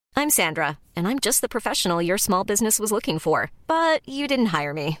I'm Sandra, and I'm just the professional your small business was looking for. But you didn't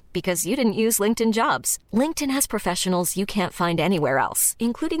hire me because you didn't use LinkedIn Jobs. LinkedIn has professionals you can't find anywhere else,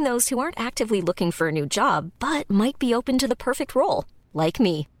 including those who aren't actively looking for a new job, but might be open to the perfect role, like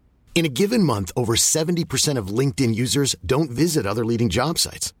me. In a given month, over 70% of LinkedIn users don't visit other leading job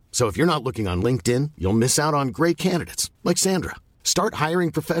sites. So if you're not looking on LinkedIn, you'll miss out on great candidates like Sandra. Start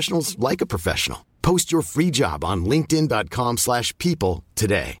hiring professionals like a professional. Post your free job on linkedin.com/people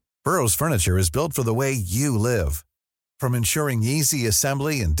today. Burrow's furniture is built for the way you live. From ensuring easy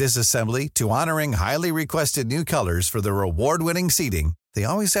assembly and disassembly to honoring highly requested new colors for their award-winning seating, they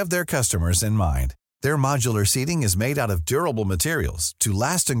always have their customers in mind. Their modular seating is made out of durable materials to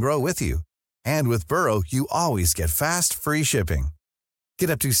last and grow with you. And with Burrow, you always get fast, free shipping.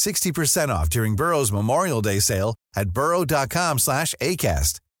 Get up to 60% off during Burrow's Memorial Day sale at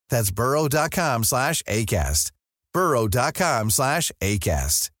burrow.com/ACAST. That's burrow.com/ACAST.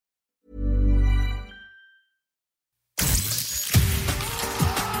 burrow.com/ACAST.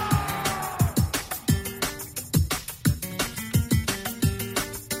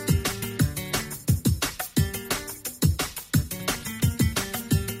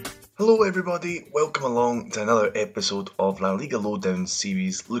 Hello everybody, welcome along to another episode of La Liga Lowdown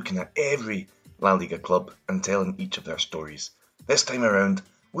series looking at every La Liga club and telling each of their stories. This time around,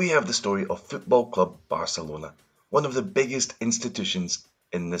 we have the story of Football Club Barcelona, one of the biggest institutions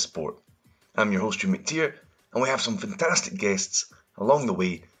in the sport. I'm your host, Drew McTeer, and we have some fantastic guests along the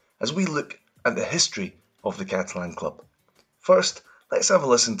way as we look at the history of the Catalan club. First, let's have a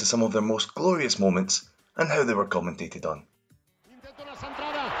listen to some of their most glorious moments and how they were commentated on.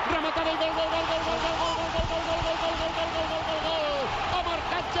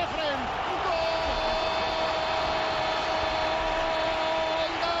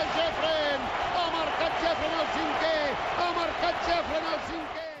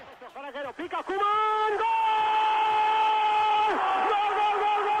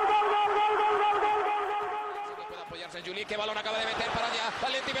 ¿Qué balón acaba de meter para allá?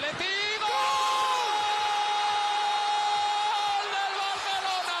 Valenti, ¡gol del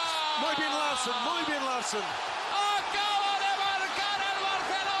Barcelona! Muy bien Larsen. Acaba de marcar el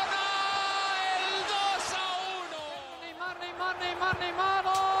Barcelona el 2-1. Neymar. ¡Gol del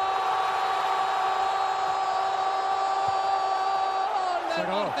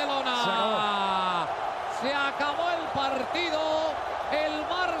Barcelona! Se acabó el partido. El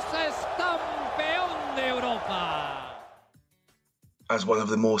Barça es campeón de Europa. As one of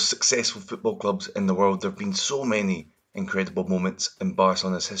the most successful football clubs in the world, there have been so many incredible moments in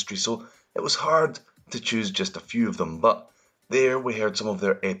Barcelona's history, so it was hard to choose just a few of them, but there we heard some of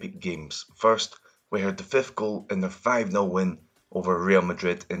their epic games. First, we heard the fifth goal in their 5-0 win over Real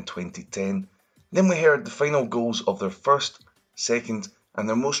Madrid in 2010. Then we heard the final goals of their first, second and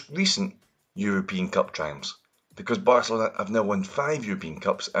their most recent European Cup triumphs, because Barcelona have now won 5 European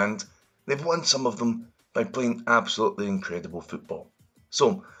Cups and they've won some of them by playing absolutely incredible football.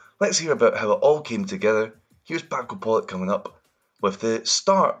 So, let's hear about how it all came together. Here's Paco Pollitt coming up with the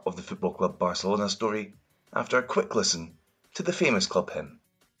start of the Football Club Barcelona story after a quick listen to the famous club hymn.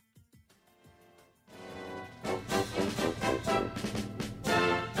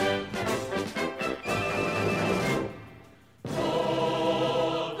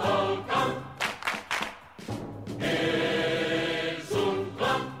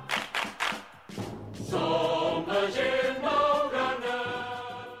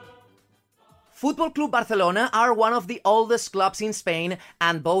 Football Club Barcelona are one of the oldest clubs in Spain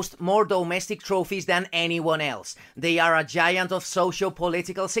and boast more domestic trophies than anyone else. They are a giant of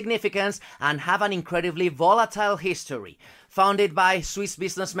socio-political significance and have an incredibly volatile history. Founded by Swiss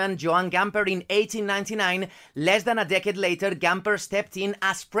businessman Joan Gamper in 1899, less than a decade later, Gamper stepped in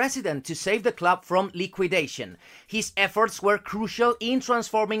as president to save the club from liquidation. His efforts were crucial in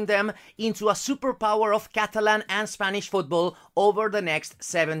transforming them into a superpower of Catalan and Spanish football over the next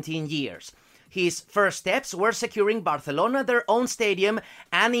 17 years. His first steps were securing Barcelona their own stadium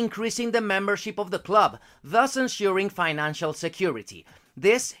and increasing the membership of the club, thus ensuring financial security.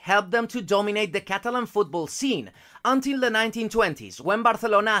 This helped them to dominate the Catalan football scene until the 1920s, when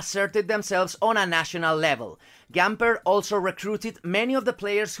Barcelona asserted themselves on a national level. Gamper also recruited many of the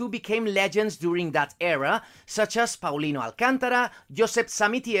players who became legends during that era, such as Paulino Alcántara, Josep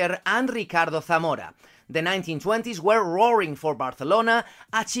Samitier and Ricardo Zamora. The 1920s were roaring for Barcelona,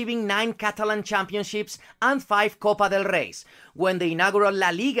 achieving 9 Catalan championships and 5 Copa del Reys. When the inaugural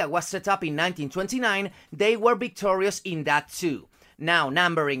La Liga was set up in 1929, they were victorious in that too. Now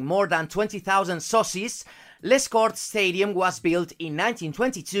numbering more than 20,000 socis, Les Corts Stadium was built in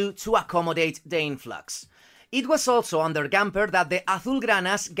 1922 to accommodate the influx. It was also under Gamper that the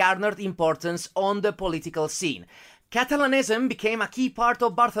Azulgranas garnered importance on the political scene. Catalanism became a key part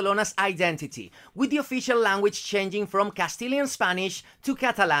of Barcelona's identity, with the official language changing from Castilian Spanish to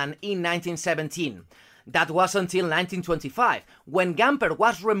Catalan in 1917. That was until 1925, when Gamper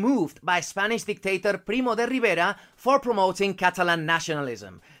was removed by Spanish dictator Primo de Rivera for promoting Catalan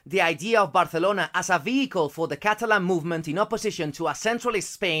nationalism. The idea of Barcelona as a vehicle for the Catalan movement in opposition to a centralist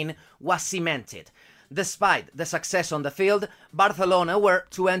Spain was cemented. Despite the success on the field, Barcelona were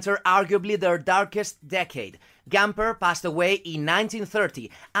to enter arguably their darkest decade. Gamper passed away in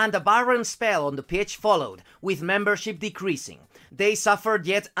 1930, and a barren spell on the pitch followed, with membership decreasing. They suffered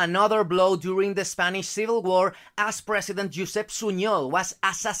yet another blow during the Spanish Civil War as President Josep Sunyol was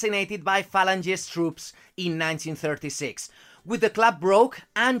assassinated by Falangist troops in 1936. With the club broke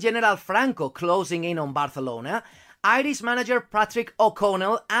and General Franco closing in on Barcelona, Irish manager Patrick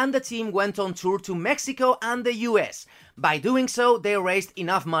O'Connell and the team went on tour to Mexico and the US. By doing so, they raised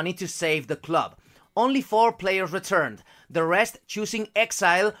enough money to save the club. Only 4 players returned, the rest choosing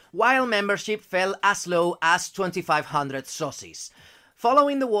exile, while membership fell as low as 2,500 socios.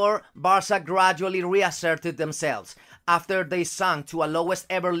 Following the war, Barca gradually reasserted themselves. After they sank to a lowest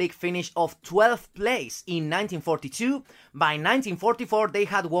ever league finish of 12th place in 1942, by 1944 they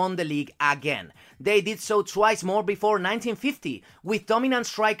had won the league again. They did so twice more before 1950, with dominant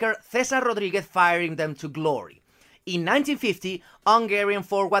striker César Rodríguez firing them to glory. In 1950, Hungarian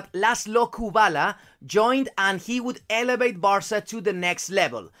forward Laszlo Kubala joined, and he would elevate Barca to the next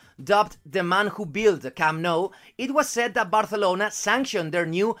level. Dubbed the man who built the Camp Nou, it was said that Barcelona sanctioned their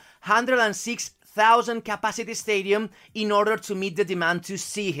new 106,000 capacity stadium in order to meet the demand to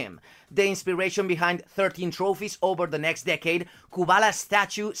see him. The inspiration behind 13 trophies over the next decade, Kubala's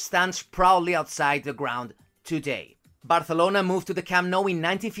statue stands proudly outside the ground today. Barcelona moved to the Camp Nou in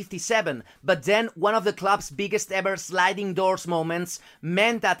 1957, but then one of the club's biggest ever sliding doors moments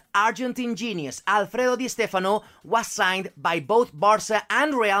meant that Argentine genius Alfredo Di Stéfano was signed by both Barca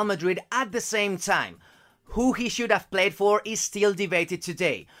and Real Madrid at the same time. Who he should have played for is still debated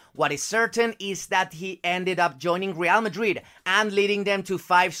today. What is certain is that he ended up joining Real Madrid and leading them to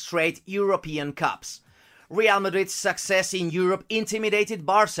 5 straight European Cups. Real Madrid's success in Europe intimidated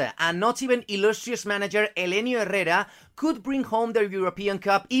Barca, and not even illustrious manager Elenio Herrera could bring home their European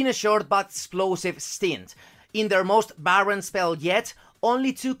Cup in a short but explosive stint. In their most barren spell yet,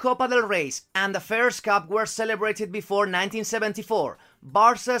 only 2 Copa del Reys and the first Cup were celebrated before 1974,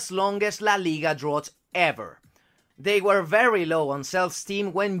 Barca's longest La Liga drought ever. They were very low on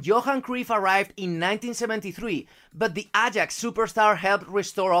self-esteem when Johan Cruyff arrived in 1973, but the Ajax superstar helped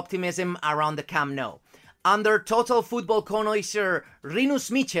restore optimism around the Camp Nou. Under total football connoisseur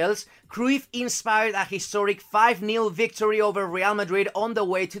Rinus Michels, Cruyff inspired a historic 5-0 victory over Real Madrid on the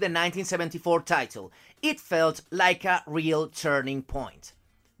way to the 1974 title. It felt like a real turning point.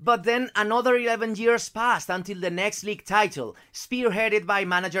 But then another 11 years passed until the next league title, spearheaded by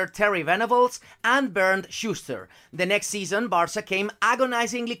manager Terry Venables and Bernd Schuster. The next season, Barca came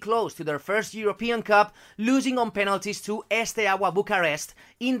agonizingly close to their first European Cup, losing on penalties to Steaua Bucharest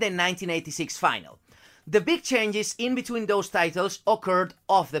in the 1986 final. The big changes in between those titles occurred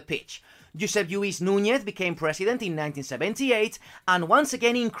off the pitch. Josep Lluís Núñez became president in 1978 and once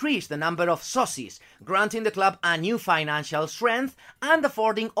again increased the number of socios, granting the club a new financial strength and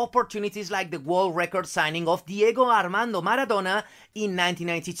affording opportunities like the world record signing of Diego Armando Maradona in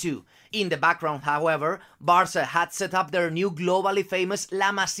 1992. In the background, however, Barca had set up their new globally famous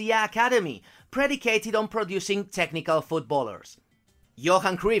La Masia Academy, predicated on producing technical footballers.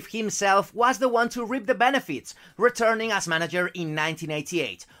 Johan Cruyff himself was the one to reap the benefits, returning as manager in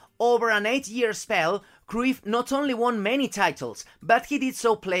 1988. Over an 8-year spell, Cruyff not only won many titles, but he did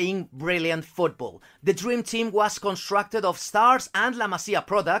so playing brilliant football. The Dream Team was constructed of stars and La Masia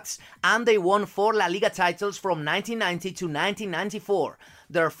products, and they won 4 La Liga titles from 1990 to 1994.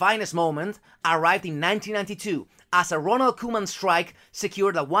 Their finest moment arrived in 1992, as a Ronald Koeman strike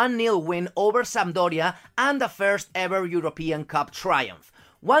secured a 1-0 win over Sampdoria and the first ever European Cup triumph.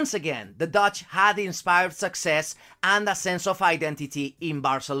 Once again, the Dutch had inspired success and a sense of identity in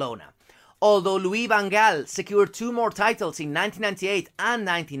Barcelona. Although Louis van Gaal secured 2 more titles in 1998 and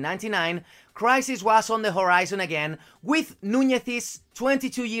 1999, crisis was on the horizon again, with Núñez's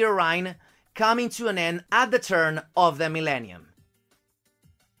 22-year reign coming to an end at the turn of the millennium.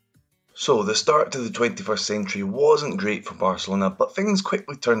 So the start to the 21st century wasn't great for Barcelona, but things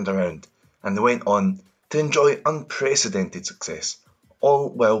quickly turned around and they went on to enjoy unprecedented success, all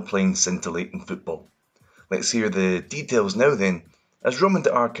while playing scintillating football. Let's hear the details now then, as Roman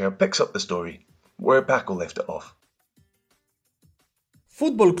de Arca picks up the story where Paco left it off.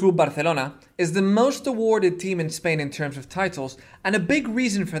 Football Club Barcelona is the most awarded team in Spain in terms of titles, and a big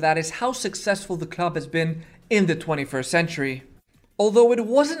reason for that is how successful the club has been in the 21st century. Although it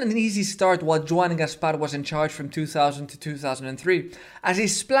wasn't an easy start while Joan Gaspar was in charge from 2000 to 2003, as he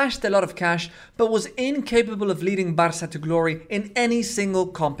splashed a lot of cash but was incapable of leading Barça to glory in any single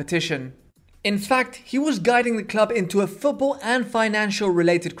competition. In fact, he was guiding the club into a football and financial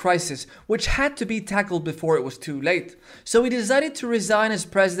related crisis, which had to be tackled before it was too late. So he decided to resign as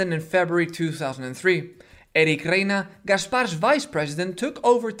president in February 2003. Eric Reina, Gaspar's vice president, took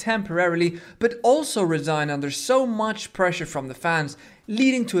over temporarily, but also resigned under so much pressure from the fans,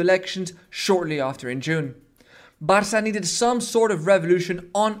 leading to elections shortly after in June. Barça needed some sort of revolution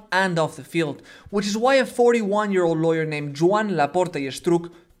on and off the field, which is why a 41-year-old lawyer named Joan Laporta i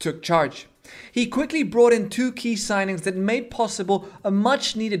Estruch took charge. He quickly brought in two key signings that made possible a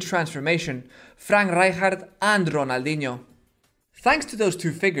much-needed transformation, Frank Rijkaard and Ronaldinho. Thanks to those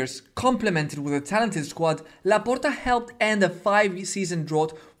two figures, complemented with a talented squad, Laporta helped end a 5-season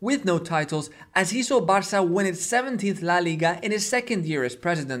drought with no titles as he saw Barça win its 17th La Liga in his second year as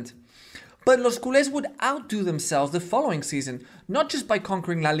president. But Los Culés would outdo themselves the following season, not just by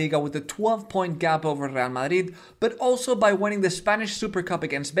conquering La Liga with a 12-point gap over Real Madrid, but also by winning the Spanish Super Cup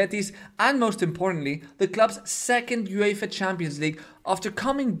against Betis and, most importantly, the club's second UEFA Champions League after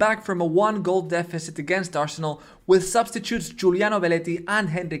coming back from a 1-goal deficit against Arsenal, with substitutes Giuliano Belletti and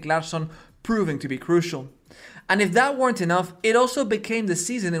Henrik Larsson proving to be crucial. And if that weren't enough, it also became the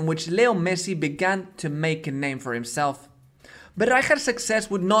season in which Leo Messi began to make a name for himself. But Rijkaard's success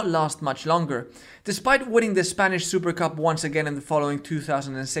would not last much longer. Despite winning the Spanish Super Cup once again in the following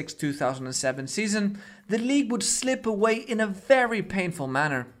 2006-2007 season, the league would slip away in a very painful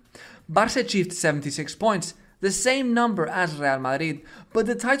manner. Barça achieved 76 points, the same number as Real Madrid, but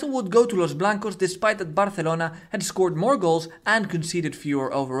the title would go to Los Blancos despite that Barcelona had scored more goals and conceded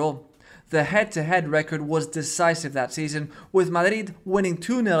fewer overall. The head-to-head record was decisive that season, with Madrid winning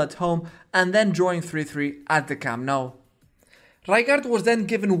 2-0 at home and then drawing 3-3 at the Camp Nou. Rijkaard was then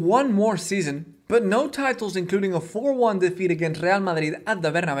given one more season, but no titles, including a 4-1 defeat against Real Madrid at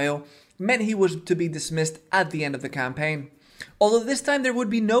the Bernabeu, meant he was to be dismissed at the end of the campaign. Although this time there would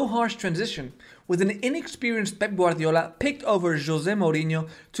be no harsh transition, with an inexperienced Pep Guardiola picked over José Mourinho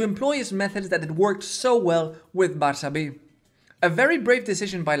to employ his methods that had worked so well with Barça B. A very brave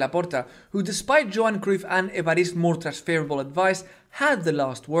decision by Laporta, who despite Johan Cruyff and Evariste Murtra's favourable advice, had the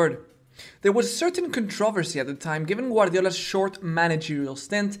last word. There was certain controversy at the time given Guardiola's short managerial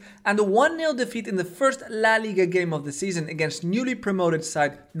stint, and a 1-0 defeat in the first La Liga game of the season against newly promoted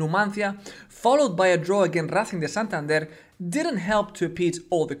side Numancia, followed by a draw against Racing de Santander, didn't help to appease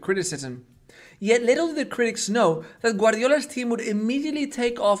all the criticism. Yet little did the critics know that Guardiola's team would immediately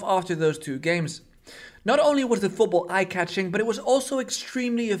take off after those two games. Not only was the football eye-catching, but it was also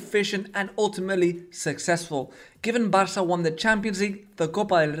extremely efficient and ultimately successful, given Barça won the Champions League, the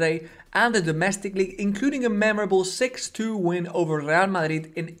Copa del Rey and the Domestic League, including a memorable 6-2 win over Real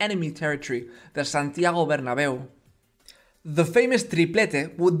Madrid in enemy territory, the Santiago Bernabéu. The famous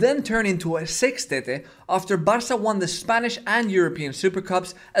triplete would then turn into a sextete after Barça won the Spanish and European Super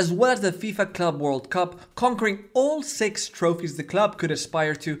Cups as well as the FIFA Club World Cup, conquering all 6 trophies the club could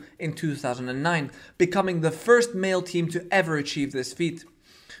aspire to in 2009, becoming the first male team to ever achieve this feat.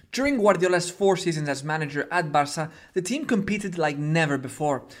 During Guardiola's 4 seasons as manager at Barça, the team competed like never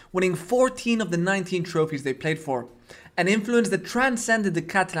before, winning 14 of the 19 trophies they played for. An influence that transcended the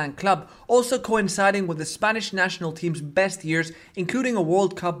Catalan club, also coinciding with the Spanish national team's best years, including a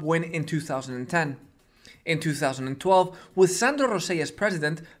World Cup win in 2010. In 2012, with Sandro Rosell as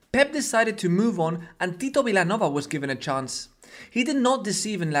president, Pep decided to move on and Tito Vilanova was given a chance. He did not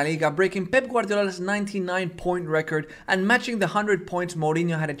deceive in La Liga, breaking Pep Guardiola's 99-point record and matching the 100 points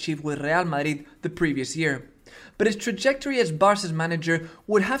Mourinho had achieved with Real Madrid the previous year. But his trajectory as Barca's manager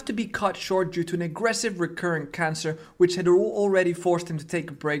would have to be cut short due to an aggressive recurrent cancer which had already forced him to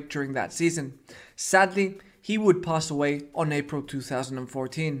take a break during that season. Sadly, he would pass away on April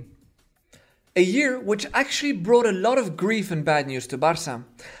 2014. A year which actually brought a lot of grief and bad news to Barça,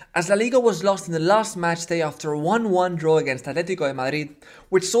 as La Liga was lost in the last match day after a 1-1 draw against Atlético de Madrid,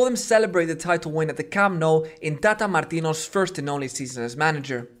 which saw them celebrate the title win at the Camp Nou in Tata Martino's first and only season as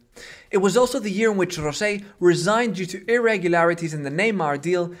manager. It was also the year in which Rosell resigned due to irregularities in the Neymar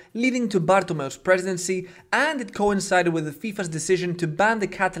deal, leading to Bartomeu's presidency, and it coincided with the FIFA's decision to ban the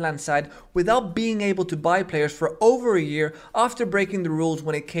Catalan side without being able to buy players for over a year after breaking the rules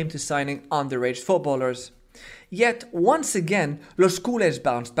when it came to signing underage footballers. Yet, once again, Los Culés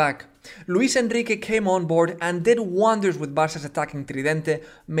bounced back. Luis Enrique came on board and did wonders with Barca's attacking tridente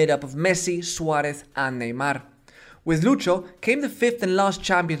made up of Messi, Suarez and Neymar. With Lucho came the 5th and last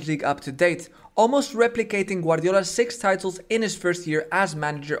Champions League up to date, almost replicating Guardiola's 6 titles in his first year as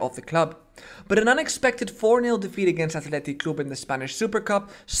manager of the club. But an unexpected 4-0 defeat against Athletic Club in the Spanish Super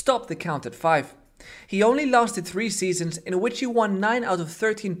Cup stopped the count at 5. He only lasted 3 seasons, in which he won 9 out of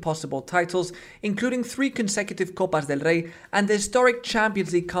 13 possible titles, including 3 consecutive Copas del Rey and the historic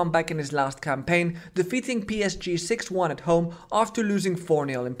Champions League comeback in his last campaign, defeating PSG 6-1 at home after losing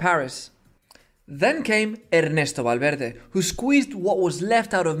 4-0 in Paris. Then came Ernesto Valverde, who squeezed what was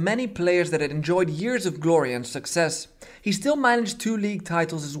left out of many players that had enjoyed years of glory and success. He still managed 2 league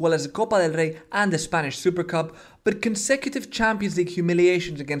titles as well as the Copa del Rey and the Spanish Super Cup, but consecutive Champions League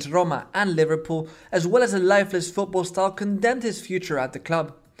humiliations against Roma and Liverpool, as well as a lifeless football style, condemned his future at the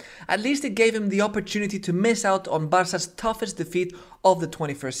club. At least it gave him the opportunity to miss out on Barca's toughest defeat of the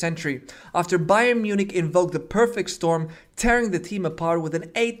 21st century, after Bayern Munich invoked the perfect storm, tearing the team apart with an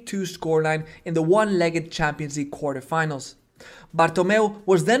 8-2 scoreline in the one-legged Champions League quarter-finals. Bartomeu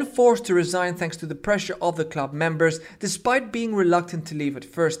was then forced to resign thanks to the pressure of the club members, despite being reluctant to leave at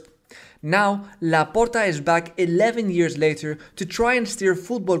first. Now, Laporta is back 11 years later to try and steer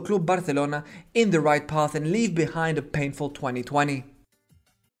Football Club Barcelona in the right path and leave behind a painful 2020.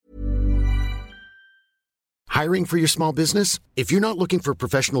 Hiring for your small business? If you're not looking for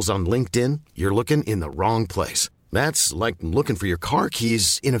professionals on LinkedIn, you're looking in the wrong place. That's like looking for your car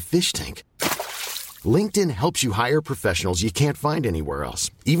keys in a fish tank. LinkedIn helps you hire professionals you can't find anywhere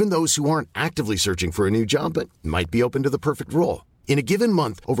else, even those who aren't actively searching for a new job but might be open to the perfect role. In a given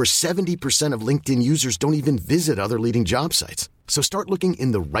month, over 70% of LinkedIn users don't even visit other leading job sites. So start looking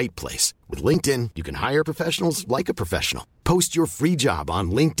in the right place. With LinkedIn, you can hire professionals like a professional. Post your free job on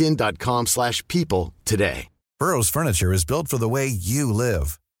linkedin.com/people today. Burrow's furniture is built for the way you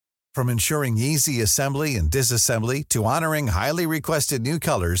live. From ensuring easy assembly and disassembly to honoring highly requested new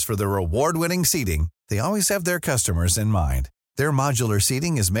colors for their award-winning seating, they always have their customers in mind. Their modular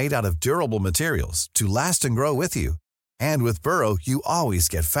seating is made out of durable materials to last and grow with you. And with Burrow, you always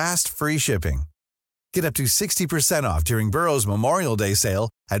get fast, free shipping. Get up to 60% off during Burrow's Memorial Day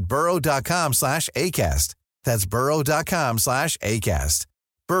sale at burrow.com/ACAST. That's burrow.com/ACAST.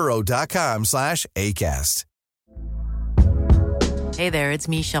 burrow.com/ACAST. Hey there, it's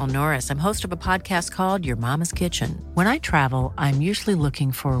Michelle Norris. I'm host of a podcast called Your Mama's Kitchen. When I travel, I'm usually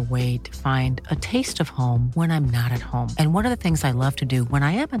looking for a way to find a taste of home when I'm not at home. And one of the things I love to do when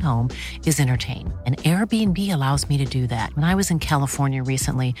I am at home is entertain. And Airbnb allows me to do that. When I was in California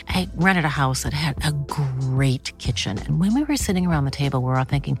recently, I rented a house that had a great kitchen. And when we were sitting around the table, we were all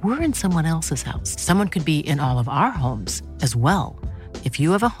thinking, we're in someone else's house. Someone could be in all of our homes as well. If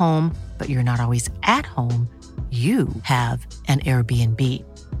you have a home, but you're not always at home, you have an Airbnb.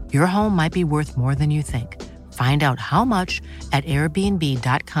 Your home might be worth more than you think. Find out how much at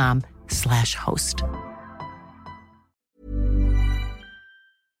airbnb.com/host.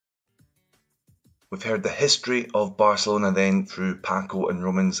 We've heard the history of Barcelona then through Paco and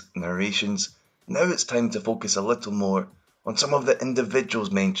Roman's narrations. Now it's time to focus a little more on some of the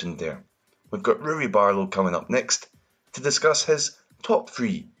individuals mentioned there. We've got Rui Barlow coming up next to discuss his top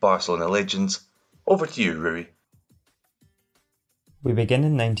 3 Barcelona legends. Over to you, Rui. We begin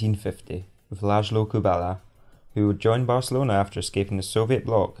in 1950 with Laszlo Kubala, who would join Barcelona after escaping the Soviet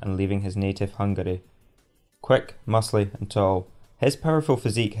bloc and leaving his native Hungary. Quick, muscly and tall, his powerful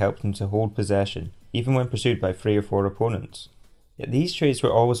physique helped him to hold possession, even when pursued by 3 or 4 opponents. Yet these traits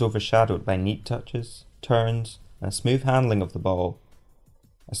were always overshadowed by neat touches, turns, and a smooth handling of the ball.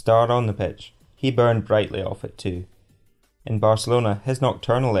 A star on the pitch, he burned brightly off it too. In Barcelona, his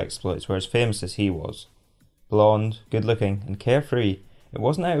nocturnal exploits were as famous as he was. Blonde, good-looking, and carefree, it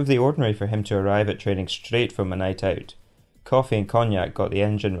wasn't out of the ordinary for him to arrive at training straight from a night out. Coffee and cognac got the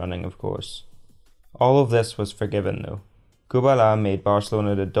engine running, of course. All of this was forgiven, though. Kubala made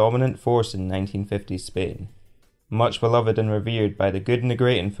Barcelona the dominant force in 1950s Spain. Much beloved and revered by the good and the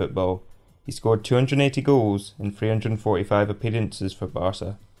great in football, he scored 280 goals in 345 appearances for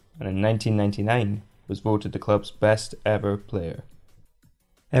Barca, and in 1999 was voted the club's best ever player.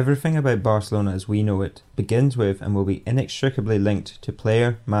 Everything about Barcelona as we know it begins with and will be inextricably linked to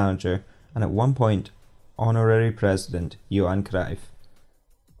player, manager, and at one point, honorary president Johan Cruyff.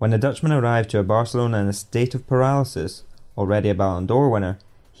 When the Dutchman arrived to Barcelona in a state of paralysis, already a Ballon d'Or winner,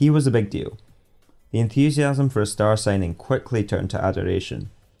 he was a big deal. The enthusiasm for a star signing quickly turned to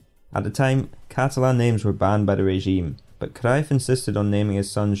adoration. At the time, Catalan names were banned by the regime, but Cruyff insisted on naming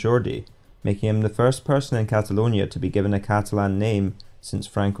his son Jordi, making him the first person in Catalonia to be given a Catalan name since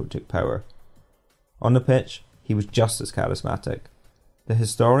Franco took power. On the pitch, he was just as charismatic. The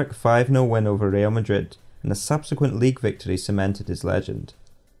historic 5-0 win over Real Madrid and the subsequent league victory cemented his legend.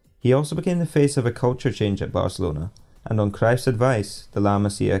 He also became the face of a culture change at Barcelona, and on Cruyff's advice, the La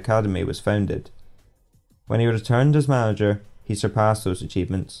Masia Academy was founded. When he returned as manager, he surpassed those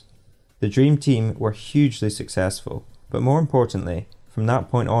achievements. The Dream Team were hugely successful, but more importantly, from that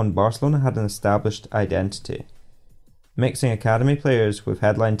point on, Barcelona had an established identity. Mixing academy players with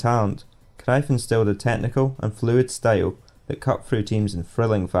headline talent, Cruyff instilled a technical and fluid style that cut through teams in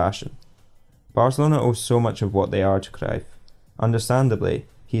thrilling fashion. Barcelona owes so much of what they are to Cruyff. Understandably,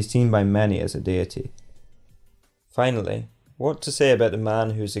 he is seen by many as a deity. Finally, what to say about the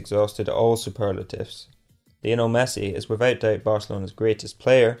man who's exhausted all superlatives? Lionel Messi is without doubt Barcelona's greatest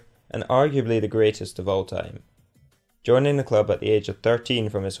player, and arguably the greatest of all time. Joining the club at the age of 13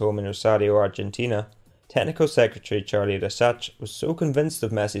 from his home in Rosario, Argentina, Technical Secretary Charlie Resach was so convinced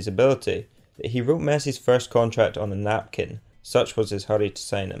of Messi's ability that he wrote Messi's first contract on a napkin, such was his hurry to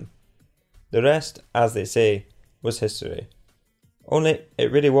sign him. The rest, as they say, was history. Only,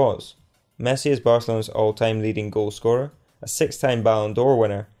 it really was. Messi is Barcelona's all-time leading goal scorer, a 6-time Ballon d'Or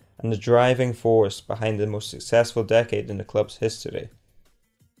winner, and the driving force behind the most successful decade in the club's history.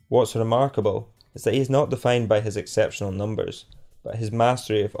 What's remarkable is that he is not defined by his exceptional numbers, but his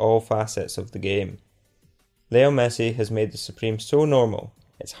mastery of all facets of the game. Leo Messi has made the Supreme so normal,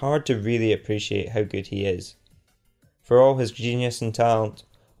 it's hard to really appreciate how good he is. For all his genius and talent,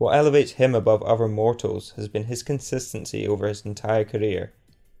 what elevates him above other mortals has been his consistency over his entire career.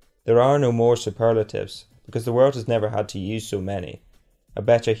 There are no more superlatives, because the world has never had to use so many. A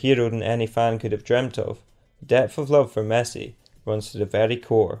better hero than any fan could have dreamt of, the depth of love for Messi runs to the very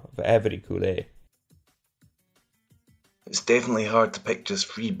core of every culé. It's definitely hard to pick just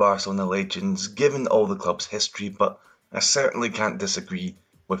 3 Barcelona legends given all the club's history, but I certainly can't disagree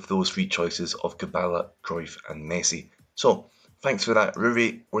with those 3 choices of Kubala, Cruyff and Messi. So, thanks for that,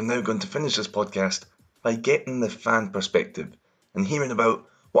 Ruri. We're now going to finish this podcast by getting the fan perspective and hearing about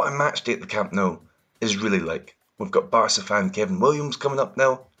what a match day at the Camp Nou is really like. We've got Barca fan Kevin Williams coming up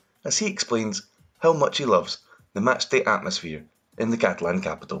now as he explains how much he loves the matchday atmosphere in the Catalan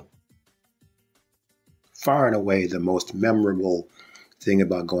capital. Far and away the most memorable thing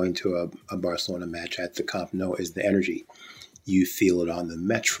about going to a Barcelona match at the Camp Nou is the energy. You feel it on the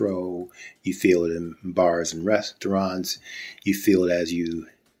metro, you feel it in bars and restaurants, you feel it as you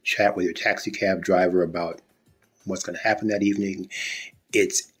chat with your taxi cab driver about what's going to happen that evening.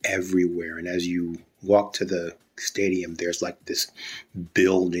 It's everywhere. And as you walk to the stadium, there's like this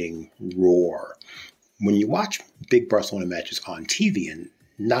building roar. When you watch big Barcelona matches on TV, and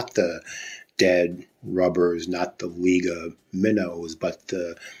not the dead rubbers, not the Liga minnows, but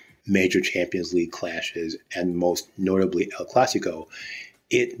the major Champions League clashes, and most notably El Clasico,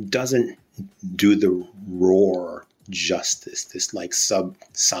 it doesn't do the roar justice, this like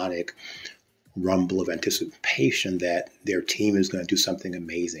subsonic rumble of anticipation that their team is going to do something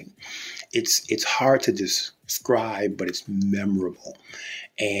amazing. It's hard to describe, but it's memorable.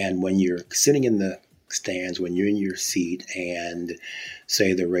 And when you're sitting in the stands, when you're in your seat and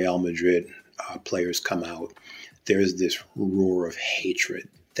say the Real Madrid players come out, there's this roar of hatred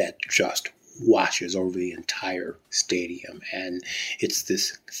that just washes over the entire stadium. And it's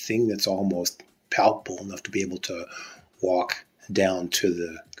this thing that's almost palpable enough to be able to walk down to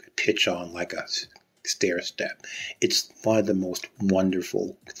the pitch on like a stair step. It's one of the most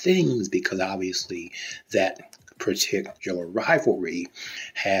wonderful things because obviously that particular rivalry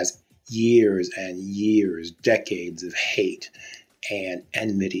has years and years, decades of hate and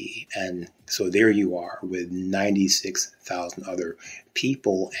enmity. And so there you are with 96,000 other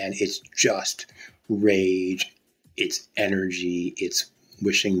people, and it's just rage, it's energy, it's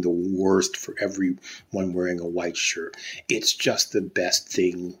wishing the worst for everyone wearing a white shirt. It's just the best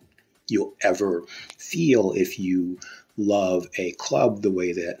thing you'll ever feel if you love a club the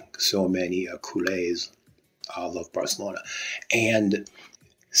way that so many culés love Barcelona. And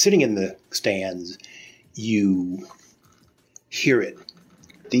sitting in the stands, you hear it.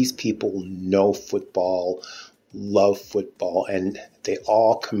 These people know football, love football, and they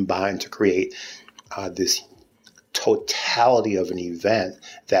all combine to create this totality of an event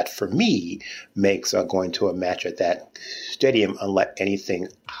that, for me, makes going to a match at that stadium unlike anything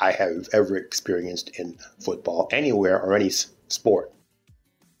I have ever experienced in football, anywhere or any sport.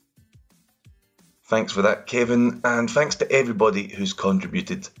 Thanks for that, Kevin, and thanks to everybody who's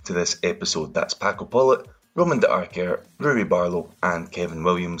contributed to this episode. That's Paco Pollitt, Roman de Arquer, Ruri Barlow and Kevin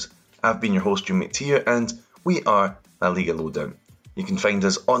Williams. I've been your host, Jim McTeer, and we are La Liga Lowdown. You can find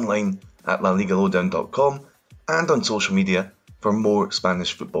us online at laligalowdown.com and on social media for more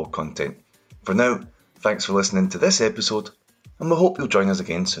Spanish football content. For now, thanks for listening to this episode, and we hope you'll join us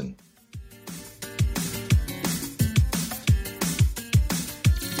again soon.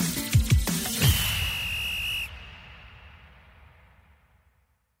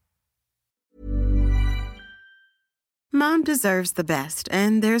 Mom deserves the best,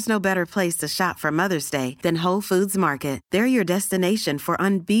 and there's no better place to shop for Mother's Day than Whole Foods Market. They're your destination for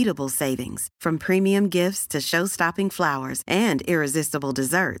unbeatable savings, from premium gifts to show-stopping flowers and irresistible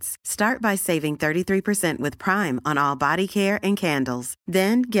desserts. Start by saving 33% with Prime on all body care and candles.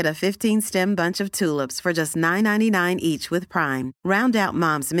 Then get a 15-stem bunch of tulips for just $9.99 each with Prime. Round out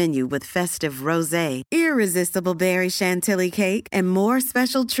Mom's menu with festive rosé, irresistible berry chantilly cake, and more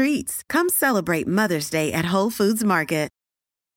special treats. Come celebrate Mother's Day at Whole Foods Market.